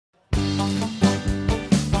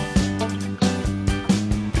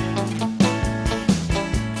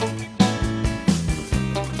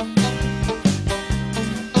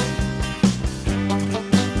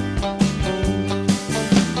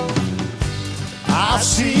I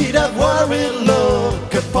see that worried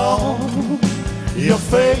look upon your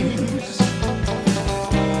face.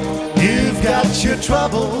 You've got your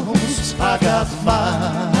troubles, I got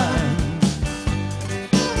mine.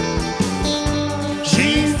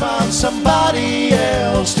 She found somebody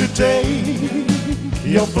else to take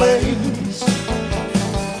your place.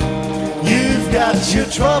 You've got your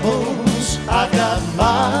troubles, I got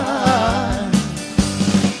mine.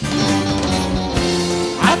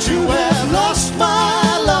 I too have lost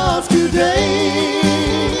my love today.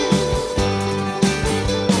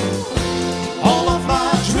 All of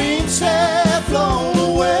my dreams have flown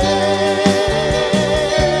away.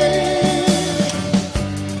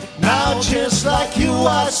 Now just like you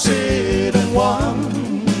I sit and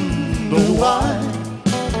wonder why.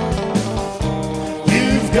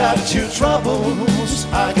 You've got your troubles,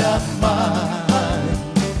 I got mine.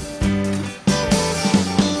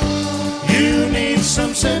 You need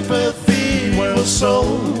some sympathy, well so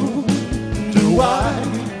do I.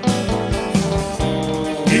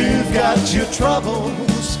 You've got your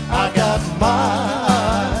troubles, I got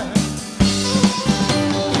mine.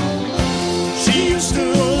 She used to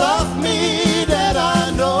love me, that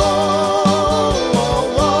I know,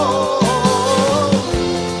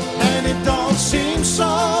 and it don't seem so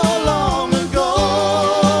long ago.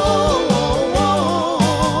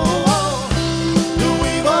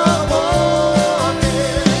 We were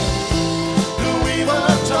walking, we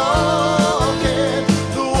were talking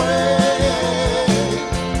the way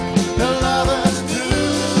the lovers do.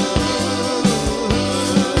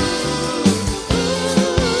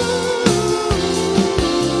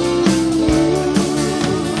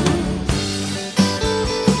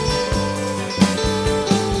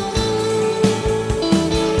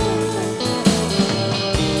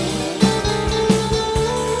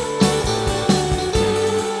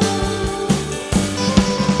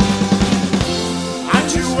 I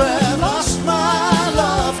too have lost my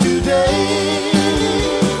love today.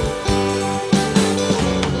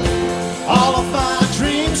 All of my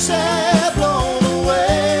dreams have blown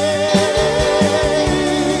away.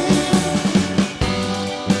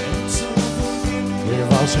 If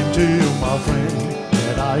I sing to you, my friend,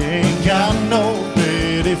 that I ain't got no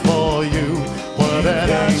pity for you, well that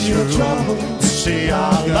ain't true. See,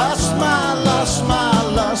 I lost my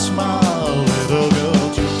little girl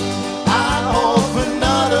too. I hope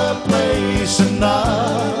another place,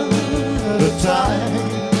 another time.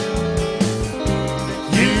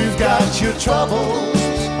 You've got your troubles,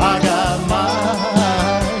 I got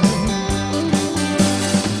mine.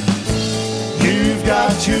 You've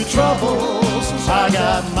got your troubles, I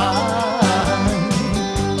got mine.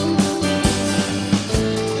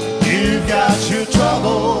 You've got your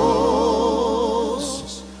troubles,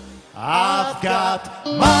 I've got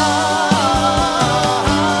mine.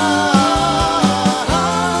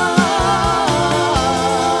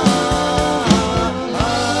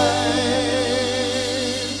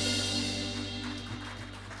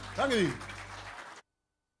 Dank u.